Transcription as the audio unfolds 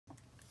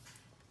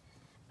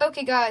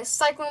Okay guys,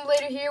 Cyclone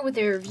Blader here with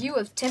a review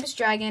of Tempest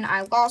Dragon.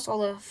 I lost all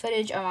the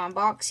footage of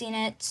unboxing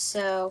it,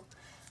 so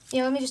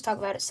yeah, let me just talk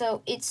about it.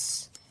 So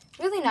it's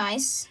really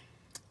nice.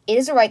 It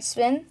is a right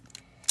spin.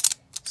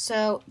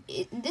 So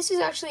this is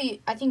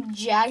actually, I think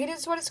Jagged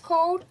is what it's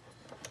called.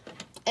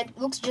 It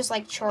looks just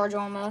like Charge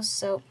almost,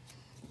 so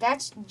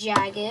that's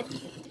Jagged.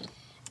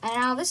 And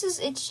now this is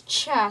its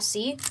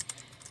chassis.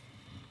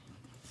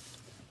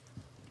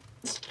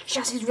 This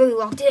chassis is really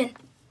locked in.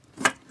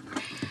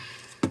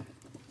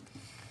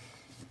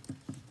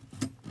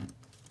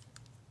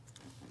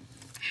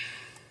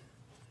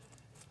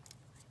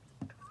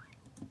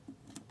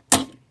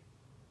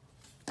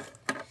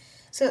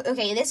 So,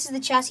 okay, this is the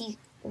chassis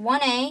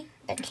 1A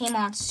that came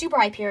on Super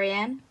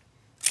Hyperion,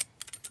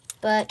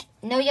 but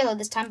no yellow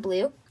this time,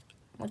 blue,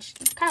 which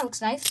kind of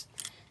looks nice.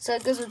 So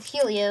it goes with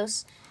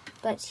Helios,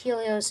 but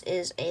Helios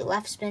is a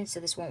left spin, so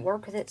this won't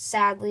work with it,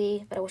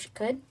 sadly, but I wish it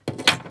could.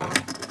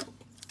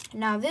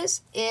 Now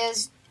this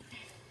is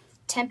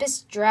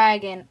Tempest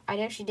Dragon. I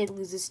actually did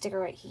lose this sticker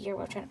right here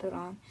while I'm trying to put it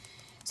on.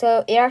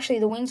 So it actually,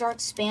 the wings are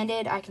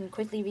expanded. I can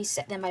quickly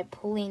reset them by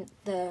pulling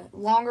the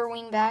longer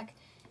wing back.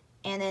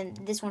 And then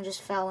this one just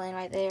fell in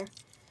right there.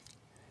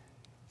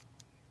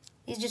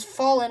 These just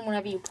fall in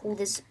whenever you pull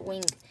this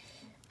wing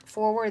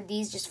forward.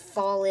 These just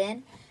fall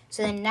in.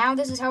 So then now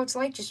this is how it's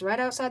like, just right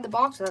outside the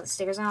box without the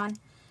stickers on.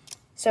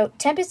 So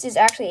Tempest is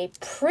actually a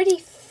pretty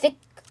thick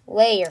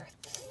layer.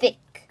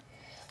 Thick.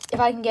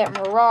 If I can get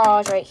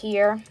Mirage right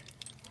here.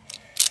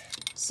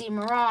 See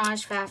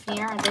Mirage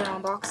Fafnir.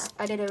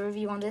 I did a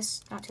review on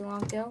this not too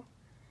long ago.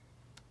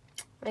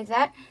 Like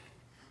that.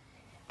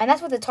 And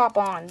that's with the top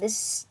on. This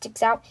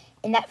sticks out,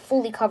 and that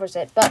fully covers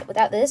it. But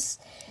without this,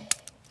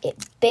 it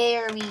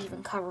barely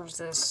even covers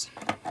this.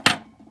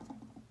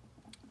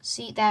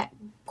 See, that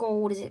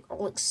gold is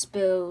all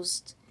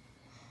exposed.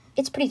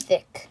 It's pretty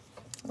thick,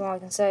 that's all I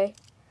can say.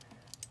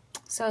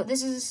 So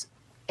this is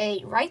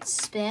a right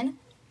spin.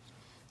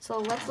 So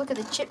let's look at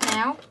the chip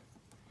now.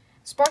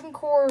 Sparking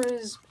core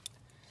is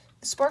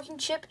sparking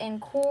chip and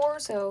core,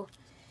 so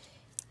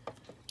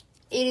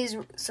it is,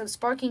 so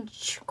sparking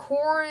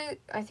core,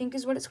 I think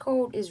is what it's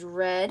called, is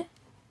red.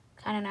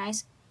 Kind of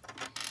nice.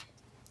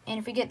 And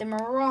if we get the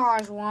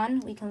Mirage one,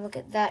 we can look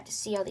at that to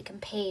see how they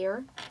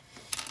compare.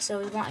 So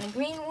we want a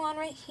green one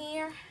right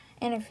here.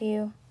 And if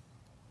you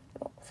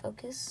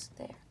focus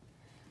there.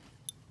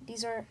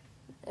 These are,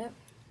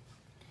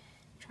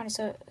 trying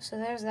to, so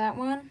there's that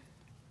one.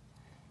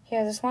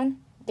 Here's this one.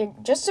 They're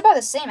just about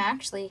the same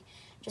actually.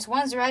 Just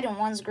one's red and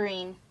one's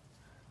green.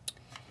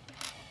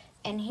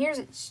 And here's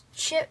its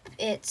chip.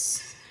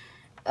 It's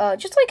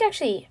just like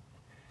actually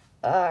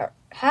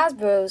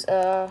Hasbro's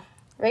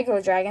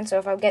regular dragon. So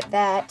if I get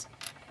that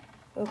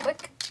real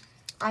quick,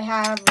 I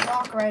have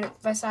Rock right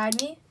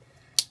beside me.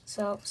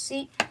 So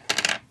see,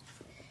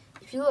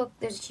 if you look,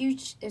 there's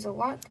a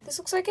lot. This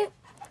looks like it.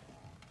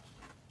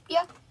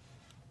 Yeah,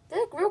 they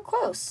look real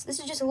close. This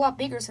is just a lot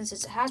bigger since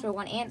it's a Hasbro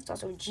one and it's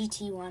also a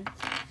GT one.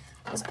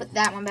 Let's put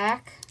that one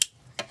back.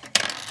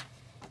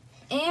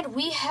 And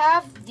we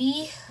have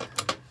the,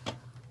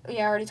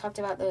 yeah, I already talked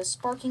about the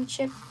sparking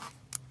chip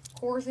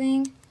core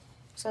thing.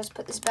 So let's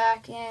put this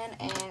back in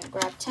and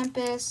grab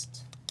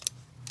Tempest.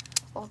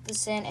 Lock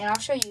this in, and I'll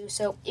show you.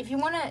 So if you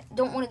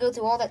don't want to go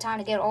through all that time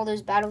to get all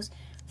those battles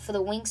for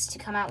the wings to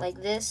come out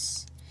like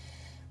this,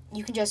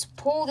 you can just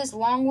pull this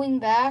long wing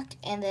back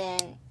and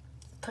then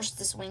push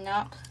this wing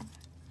up.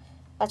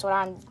 That's what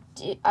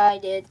I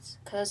did,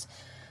 because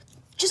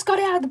just got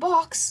it out of the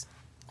box.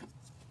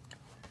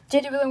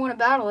 Didn't really want to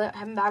battle it. I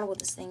haven't battled with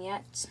this thing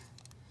yet.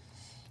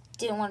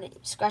 Didn't want to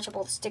scratch up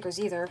all the stickers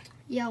either.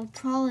 Yeah, it'll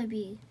probably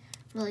be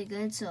really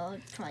good, so I'll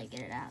probably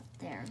get it out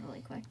there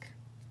really quick.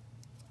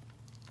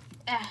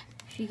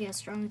 Should get a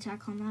strong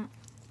attack on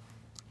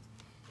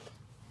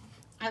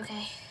that.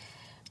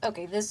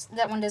 Okay,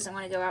 that one doesn't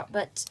want to go out,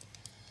 but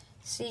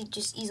see,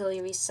 just easily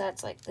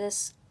resets like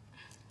this.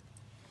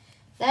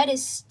 That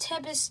is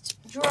Tempest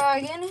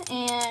Dragon,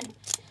 and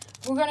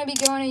we're going to be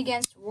going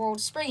against World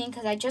Springing,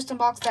 because I just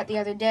unboxed that the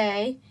other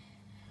day.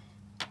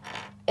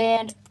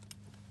 And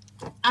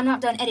I'm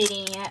not done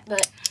editing yet,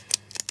 but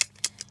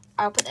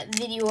I'll put that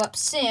video up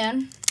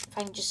soon. If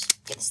I can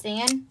just get this thing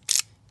in.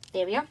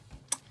 There we go.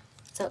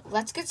 So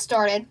let's get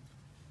started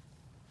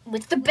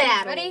with the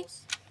battle. Ready?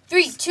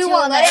 3, 2,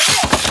 1, let it go.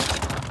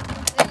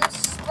 There's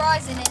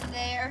Spryzen in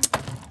there.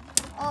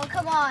 Oh,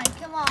 come on,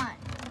 come on.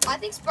 I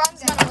think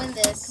Spryzen's going to win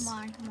this. Come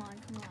on, come on,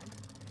 come on.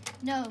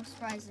 No,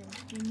 Spryzen,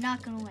 you're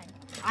not going to win.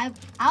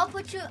 I'll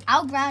ground you.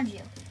 I'll ground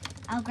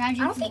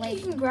you. I don't think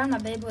you can ground my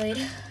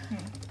Beyblade.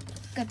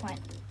 Good point.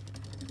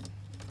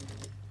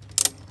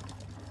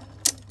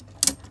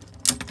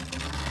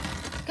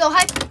 Go,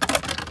 hype.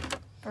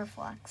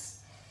 Perflex.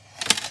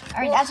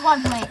 All right, that's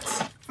 1 point.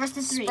 First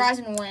to 3.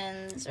 Spryzen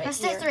wins right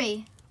First here. to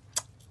 3.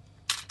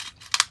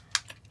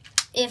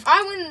 If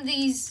I win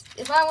these,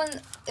 if I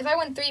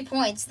win 3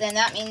 points, then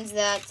that means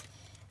that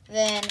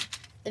then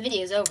the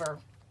video's over,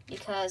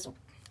 because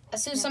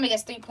as soon as somebody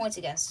gets 3 points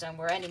against them,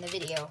 we're ending the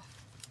video.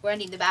 We're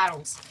ending the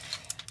battles.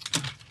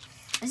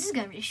 This is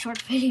gonna be a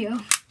short video.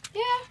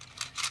 Yeah.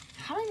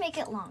 How do I make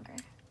it longer?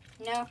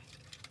 No.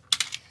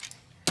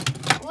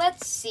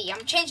 Let's see.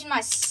 I'm changing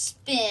my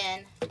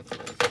spin.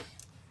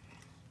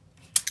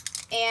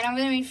 And I'm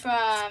going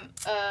from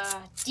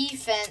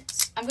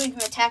defense. I'm going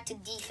from attack to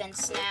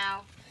defense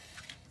now.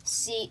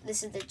 See,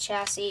 this is the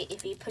chassis.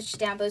 If you push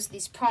down both of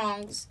these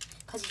prongs,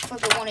 because you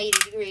flip it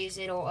 180 degrees,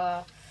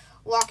 it'll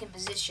lock in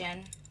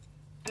position.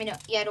 I mean, no,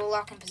 yeah, it'll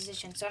lock in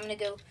position. So I'm going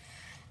to go,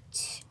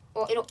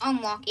 well, it'll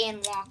unlock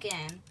and lock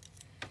in.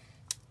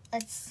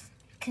 Let's,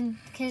 can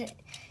we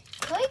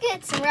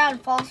get some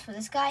round falls for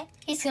this guy?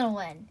 He's going to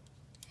win.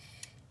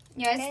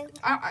 Yeah, Okay.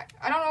 I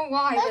don't know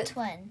why, Let's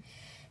but win.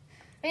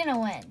 We're going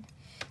to win.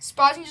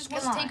 Spazzy just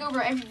wants Come to on. take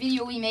over every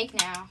video we make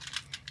now.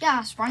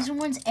 Yeah, Spryzen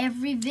wins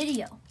every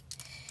video.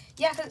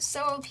 Yeah, because it's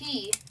so OP.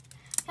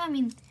 I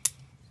mean,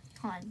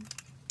 come on.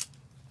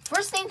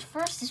 First things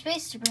first, the space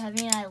is super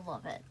heavy and I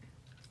love it.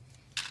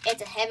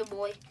 It's a heavy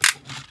boy.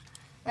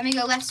 Let me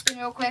go left spin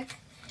real quick.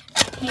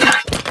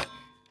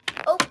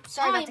 Oh,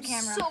 sorry about the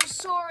camera. I'm so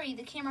sorry.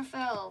 The camera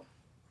fell.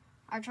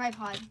 Our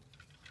tripod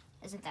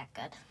isn't that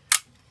good.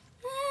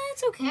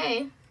 It's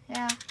okay.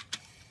 Yeah.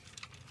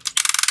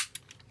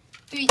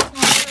 3, 2, 1.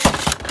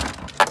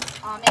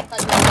 Oh, man,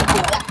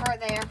 that hurt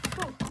there.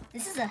 Whew.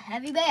 This is a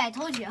heavy bay, I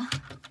told you.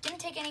 Didn't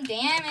take any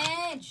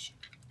damage.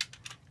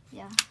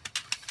 Yeah.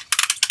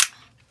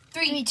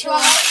 3, 2,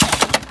 1.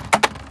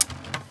 1.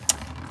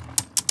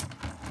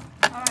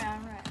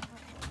 Alright.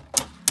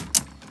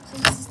 So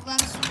this is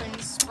left spin,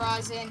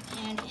 Spryzen,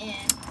 and in,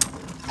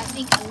 I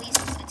think, at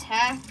least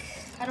attack.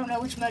 I don't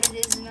know which mode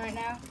it is in right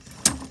now.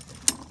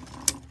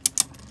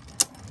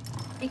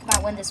 I think I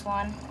might win this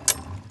one.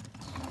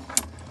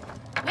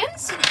 We haven't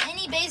seen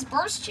any base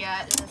burst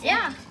yet. Is the thing.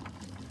 Yeah.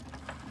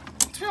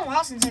 It's been a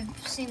while since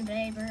I've seen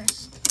bay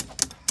burst.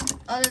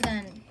 Other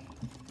than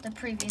the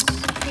previous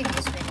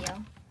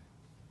video.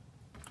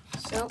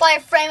 So, By a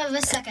frame of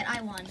a second,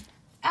 I won.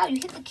 ow, you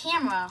hit the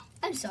camera.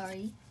 I'm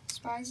sorry.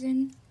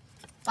 Spryzen.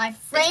 By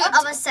frame up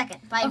of to- a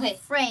second. By Okay.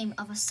 frame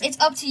of a second.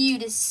 It's up to you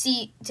to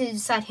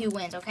decide who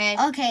wins, okay?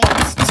 Okay,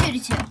 it's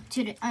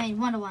 2-2.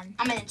 1 to 1.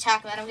 I'm in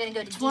attack mode. I'm gonna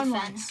go to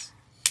 1-1. defense.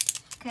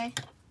 Okay.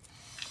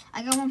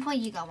 I got 1 point,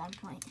 you got 1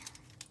 point.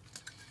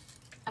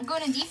 I'm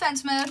going in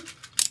defense mode.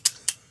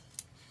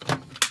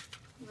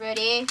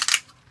 Ready,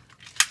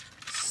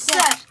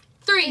 set,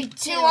 3,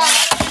 2, 1.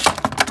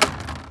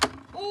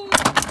 Ooh.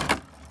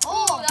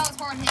 Oh, that was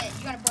hard hit.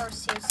 You gotta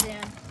burst here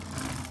soon.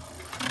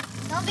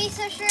 Don't be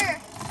so sure.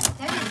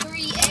 That's a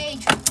 3A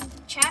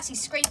chassis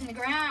scraping the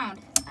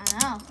ground. I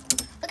know.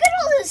 Look at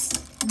all these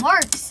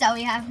marks that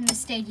we have in the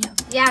stadium.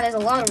 Yeah, there's a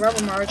lot of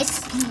rubber marks.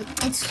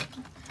 It's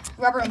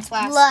Rubber and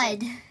plastic.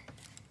 blood.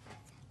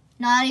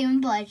 Not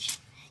even budge.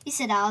 You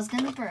said I was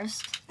gonna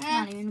burst.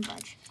 Not even a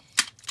budge.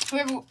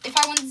 Whoever, if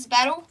I win this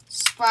battle,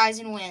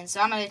 Spryzen wins. So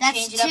I'm gonna That's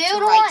change 2 it up to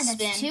to right 1. spin.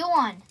 That's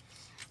 2-1.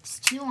 It's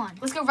 2-1.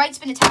 Let's go right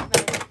spin attack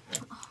mode.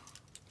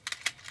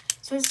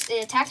 So it's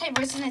attack type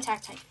versus an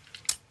attack type.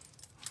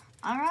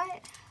 All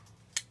right.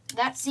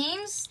 That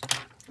seems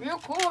real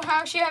cool.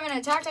 How should you have an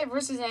attack type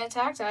versus an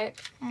attack type?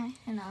 Who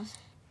knows?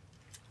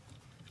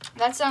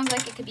 That sounds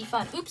like it could be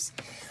fun. Oops.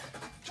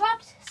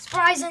 Dropped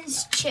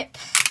Spryzen's chip.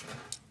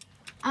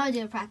 I'm gonna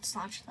do a practice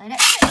launch later.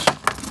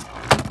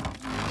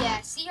 Yeah,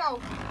 see how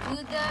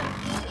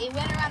it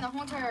went around the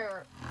whole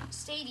entire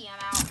stadium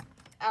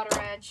outer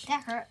edge.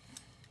 That hurt.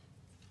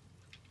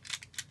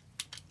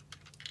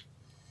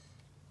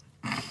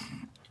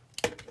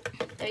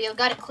 There you go.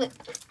 Got it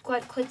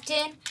clicked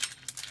in.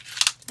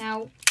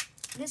 Now,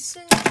 this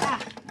is...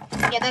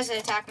 Yeah, that's an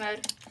attack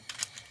mode.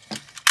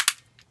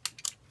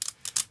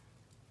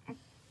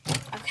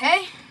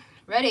 Okay.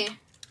 Ready.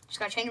 Just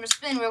gotta change my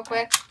spin real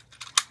quick.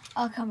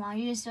 Oh, come on.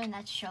 You're just doing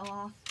that to show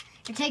off.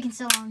 You're taking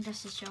so long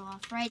just to show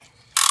off, right?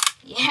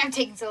 Yeah, I'm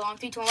taking so long.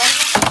 3, 2, 1.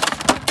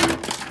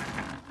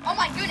 Oh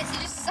my goodness, he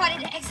just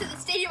decided to exit the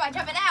stadium by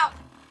jumping out.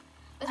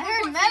 I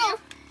heard metal.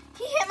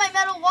 He hit my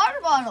metal water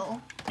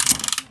bottle.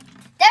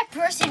 That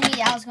bursted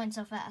me. I was going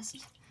so fast.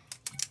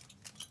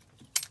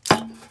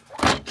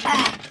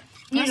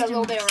 Need a Let's do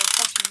little bit this. of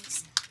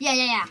refreshments.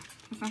 Yeah.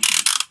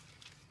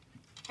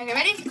 Okay,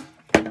 ready?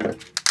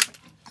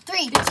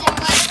 3, 2, 1.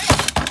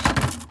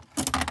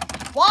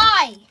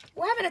 Why?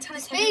 We're having a ton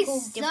of Space technical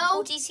so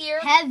difficulties here.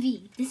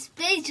 Heavy. This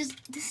space it's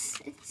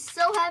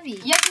so heavy.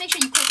 You have to make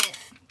sure you click it.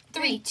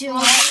 3, 2,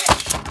 1.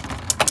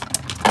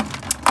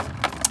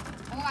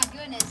 Oh my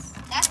goodness.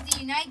 That's the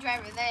Unite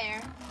driver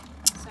there.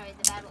 Sorry,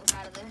 the battle is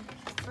out of the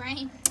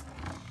frame.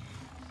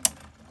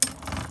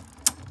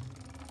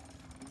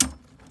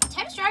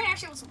 Tempest Dragon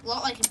actually looks a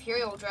lot like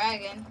Imperial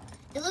Dragon.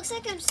 It looks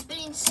like I'm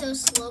spinning so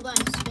slow, but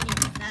I'm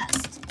spinning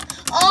fast. You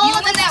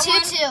Oh, win that's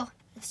that 2-2.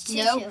 It's 2-2.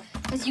 No,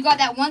 because you got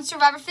that one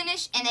survivor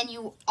finish, and then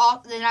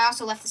then I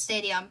also left the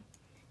stadium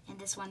in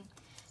this one.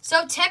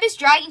 So Tempest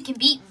Dragon can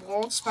beat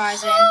World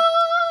Spryzen.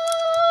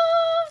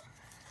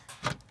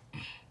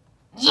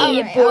 Yeah,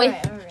 Alright, boy.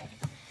 alright.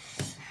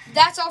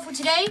 That's all for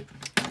today.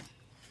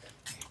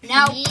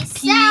 Now, Peace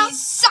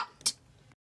peace out.